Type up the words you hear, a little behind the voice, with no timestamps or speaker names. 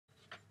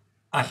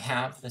I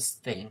have this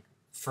thing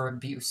for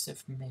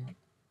abusive men.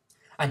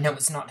 I know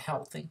it's not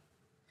healthy.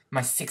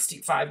 My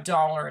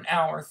 $65 an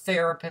hour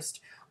therapist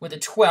with a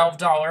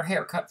 $12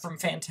 haircut from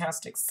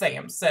Fantastic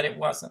Sam said it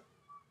wasn't.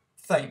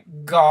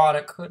 Thank God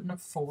I couldn't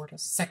afford a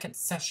second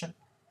session.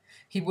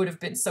 He would have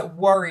been so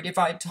worried if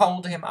I'd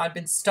told him I'd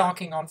been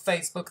stalking on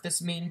Facebook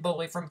this mean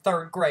bully from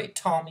third grade,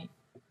 Tommy.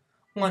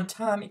 One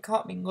time he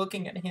caught me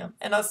looking at him,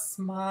 and I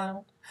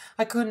smiled.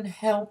 I couldn't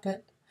help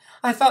it.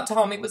 I thought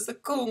Tommy was the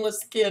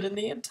coolest kid in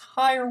the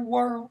entire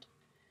world.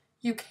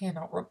 You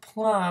cannot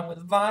reply with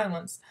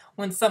violence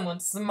when someone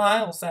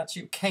smiles at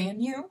you, can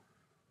you?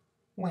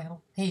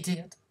 Well, he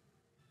did.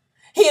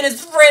 He and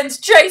his friends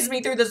chased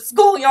me through the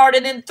schoolyard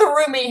and then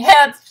threw me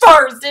head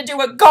first into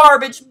a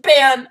garbage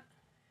bin.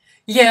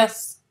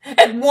 Yes,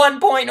 at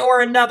one point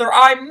or another,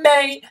 I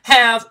may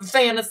have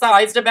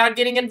fantasized about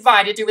getting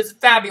invited to his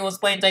fabulous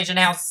plantation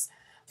house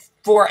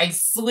for a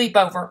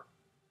sleepover.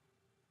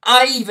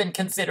 I even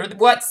considered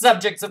what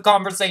subjects of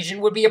conversation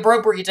would be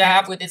appropriate to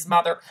have with his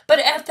mother, but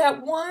at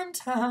that one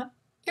time,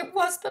 it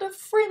was but a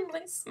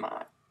friendly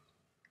smile,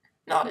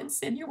 not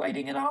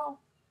insinuating at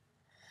all.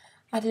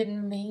 I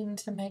didn't mean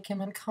to make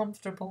him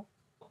uncomfortable.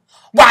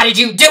 "Why did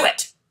you do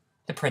it?"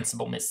 the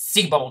principal, Miss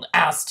Seabold,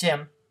 asked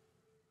him.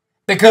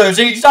 "Because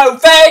he's so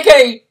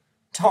faggy,"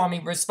 Tommy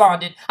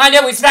responded. "I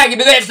know he's faggy,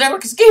 but that's no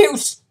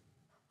excuse."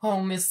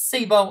 "Oh, Miss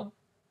Seabold,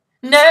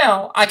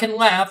 now I can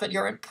laugh at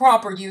your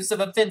improper use of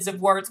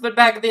offensive words, but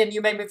back then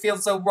you made me feel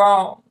so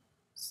wrong,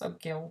 so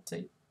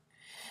guilty,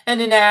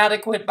 and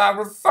inadequate by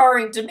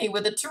referring to me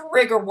with a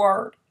trigger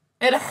word.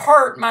 It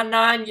hurt my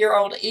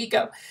 9-year-old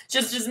ego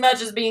just as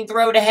much as being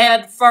thrown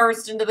head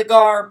first into the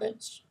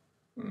garbage.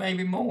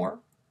 Maybe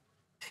more.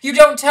 You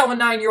don't tell a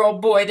 9-year-old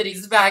boy that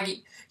he's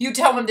faggy. You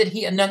tell him that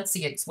he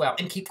enunciates well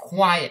and keep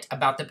quiet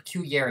about the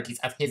peculiarities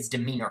of his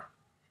demeanor."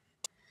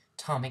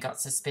 Tommy got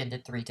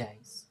suspended 3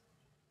 days,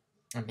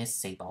 and Miss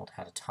Seabold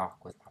had a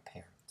talk with my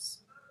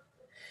parents.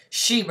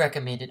 She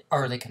recommended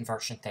early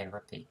conversion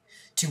therapy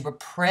to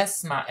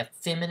repress my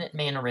effeminate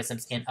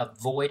mannerisms and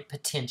avoid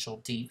potential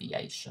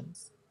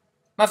deviations.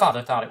 My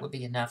father thought it would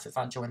be enough if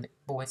I joined the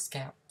Boy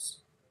Scouts.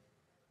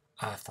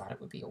 I thought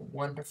it would be a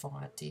wonderful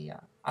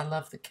idea. I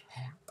love the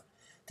cap,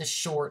 the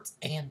shorts,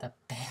 and the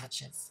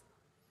badges.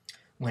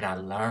 When I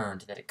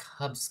learned that a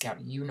Cub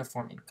Scout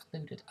uniform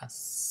included a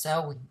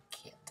sewing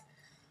kit,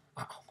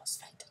 I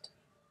almost fainted.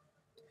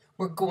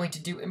 "We're going to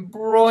do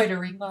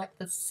embroidery like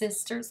the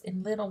sisters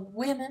in Little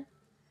Women?"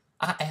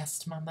 I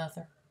asked my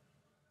mother.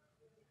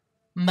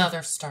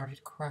 Mother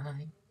started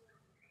crying.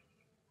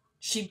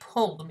 She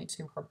pulled me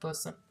to her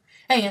bosom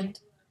and,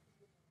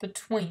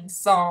 between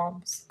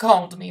sobs,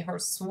 called me her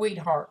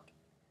sweetheart.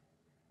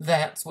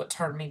 That's what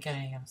turned me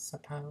gay, I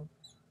suppose.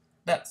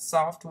 That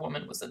soft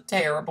woman was a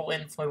terrible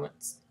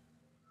influence.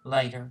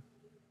 Later,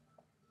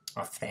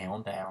 I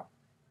found out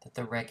that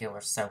the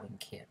regular sewing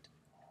kit,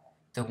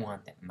 the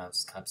one that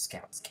most Cub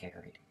Scouts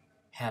carried,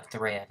 had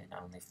thread in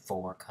only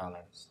 4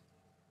 colors: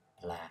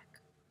 black,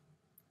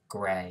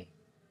 gray,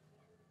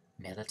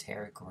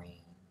 military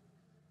green,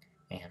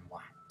 and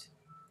white.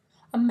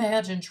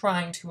 Imagine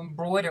trying to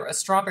embroider a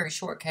strawberry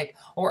shortcake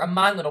or a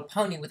My Little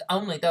Pony with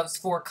only those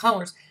 4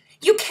 colors.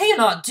 You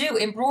cannot do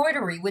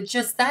embroidery with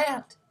just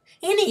that.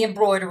 Any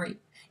embroidery.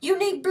 You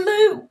need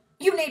blue.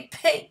 You need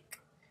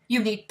pink.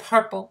 You need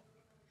purple.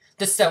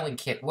 The sewing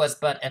kit was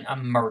but an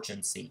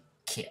emergency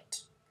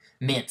kit,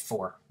 meant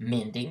for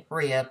mending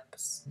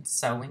ribs and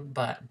sewing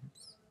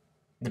buttons.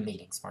 The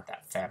meetings weren't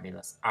that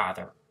fabulous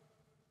either.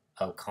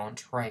 Au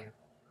contraire,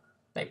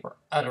 they were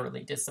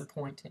utterly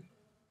disappointing.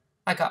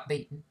 I got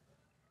beaten,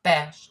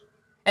 bashed,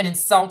 and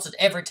insulted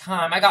every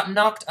time. I got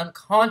knocked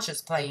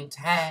unconscious playing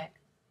tag.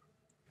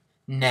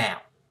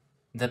 Now,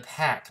 the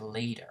pack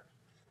leader,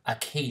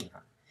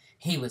 Aquila,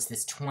 he was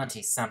this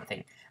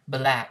 20-something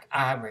black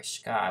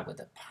Irish guy with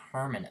a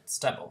permanent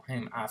stubble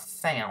whom I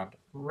found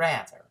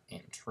rather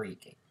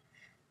intriguing.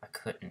 I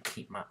couldn't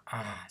keep my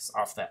eyes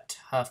off that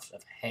tuft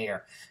of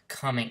hair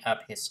coming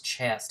up his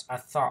chest. I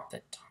thought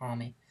that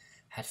Tommy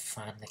had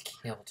finally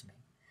killed me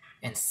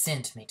and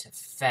sent me to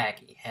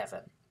faggy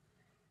heaven.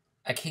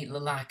 Aquila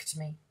liked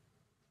me,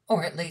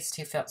 or at least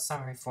he felt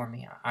sorry for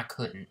me. I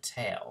couldn't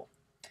tell.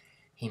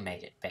 He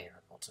made it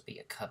bearable to be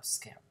a Cub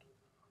Scout.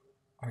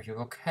 "Are you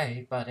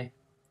okay, buddy?"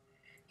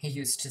 he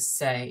used to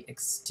say,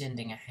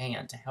 extending a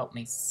hand to help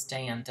me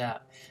stand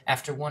up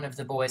after one of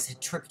the boys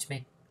had tripped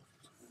me.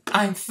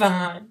 "I'm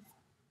fine,"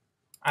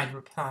 I'd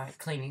reply,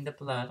 cleaning the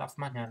blood off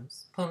my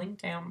nose, pulling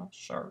down my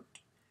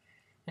shirt,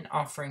 and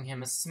offering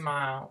him a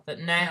smile that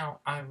now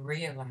I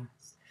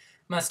realize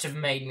must have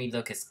made me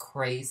look as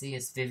crazy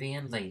as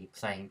Vivien Leigh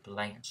playing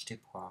Blanche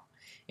Dubois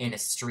in A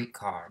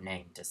Streetcar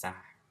Named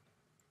Desire.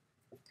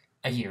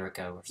 A year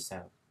ago or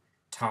so,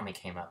 Tommy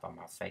came up on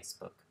my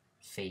Facebook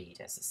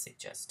feed as a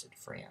suggested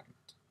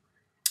friend.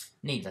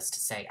 Needless to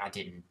say, I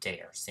didn't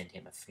dare send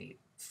him a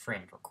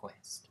friend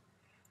request.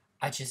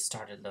 I just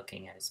started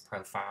looking at his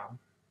profile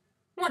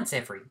once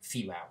every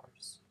few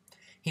hours.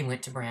 He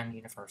went to Brown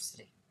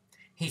University.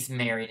 He's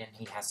married and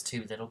he has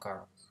 2 little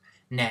girls,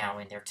 now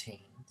in their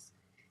teens.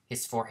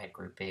 His forehead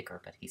grew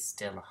bigger, but he's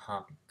still a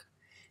hunk.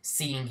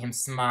 Seeing him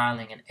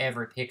smiling in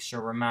every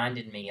picture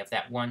reminded me of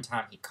that one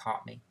time he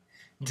caught me,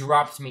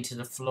 dropped me to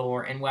the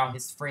floor, and while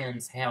his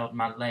friends held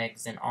my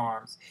legs and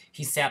arms,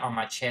 he sat on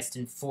my chest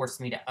and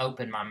forced me to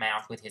open my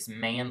mouth with his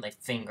manly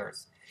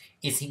fingers.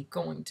 Is he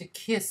going to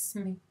kiss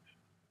me?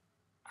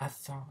 I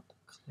thought,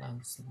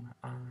 closing my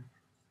eyes.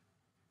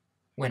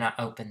 When I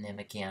opened them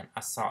again, I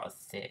saw a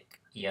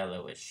thick,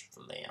 yellowish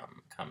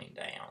phlegm coming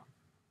down.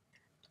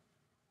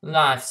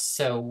 Life's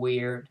so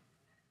weird.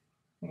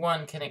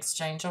 One can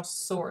exchange all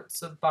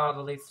sorts of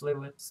bodily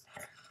fluids.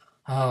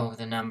 Oh,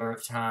 the number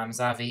of times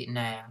I've eaten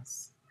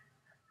ass.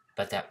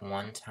 But that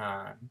one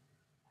time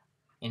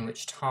in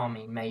which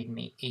Tommy made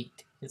me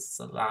eat his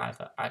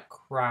saliva, I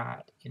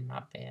cried in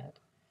my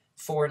bed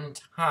for an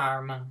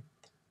entire month.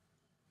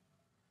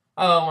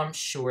 Oh, I'm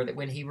sure that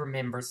when he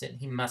remembers it,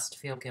 he must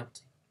feel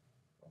guilty.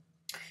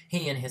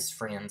 He and his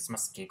friends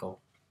must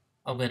giggle,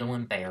 a little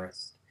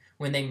embarrassed,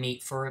 when they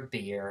meet for a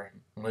beer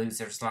and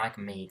losers like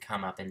me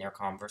come up in their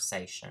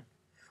conversation.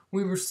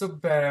 We were so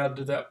bad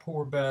to that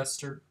poor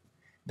bastard,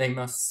 they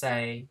must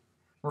say,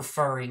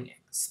 referring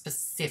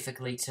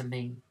specifically to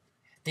me,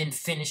 then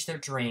finish their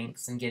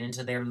drinks and get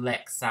into their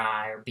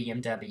Lexi or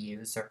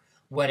BMWs or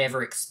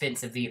whatever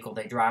expensive vehicle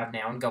they drive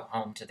now and go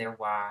home to their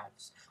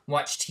wives,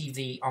 watch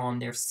TV on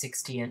their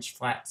 60-inch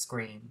flat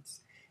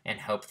screens,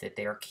 and hope that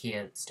their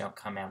kids don't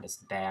come out as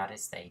bad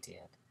as they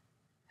did.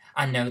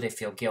 I know they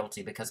feel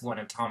guilty because one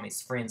of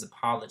Tommy's friends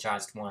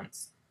apologized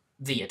once,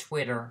 via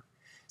Twitter,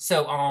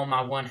 so all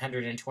my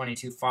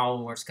 122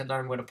 followers could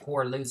learn what a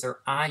poor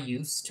loser I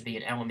used to be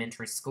in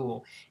elementary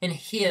school, and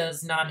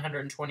his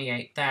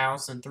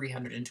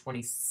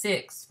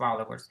 928,326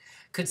 followers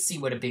could see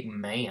what a big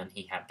man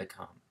he had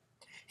become.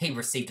 He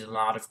received a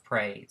lot of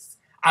praise.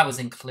 I was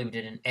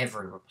included in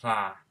every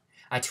reply.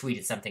 I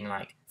tweeted something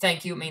like,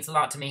 "Thank you, it means a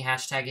lot to me,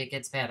 hashtag it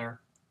gets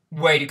better."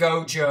 "Way to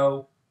go,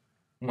 Joe,"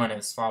 one of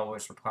his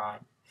followers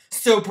replied.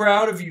 "So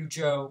proud of you,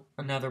 Joe,"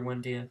 another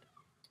one did.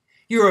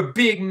 "You're a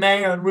big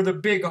man with a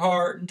big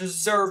heart and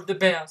deserve the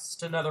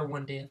best," another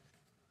one did.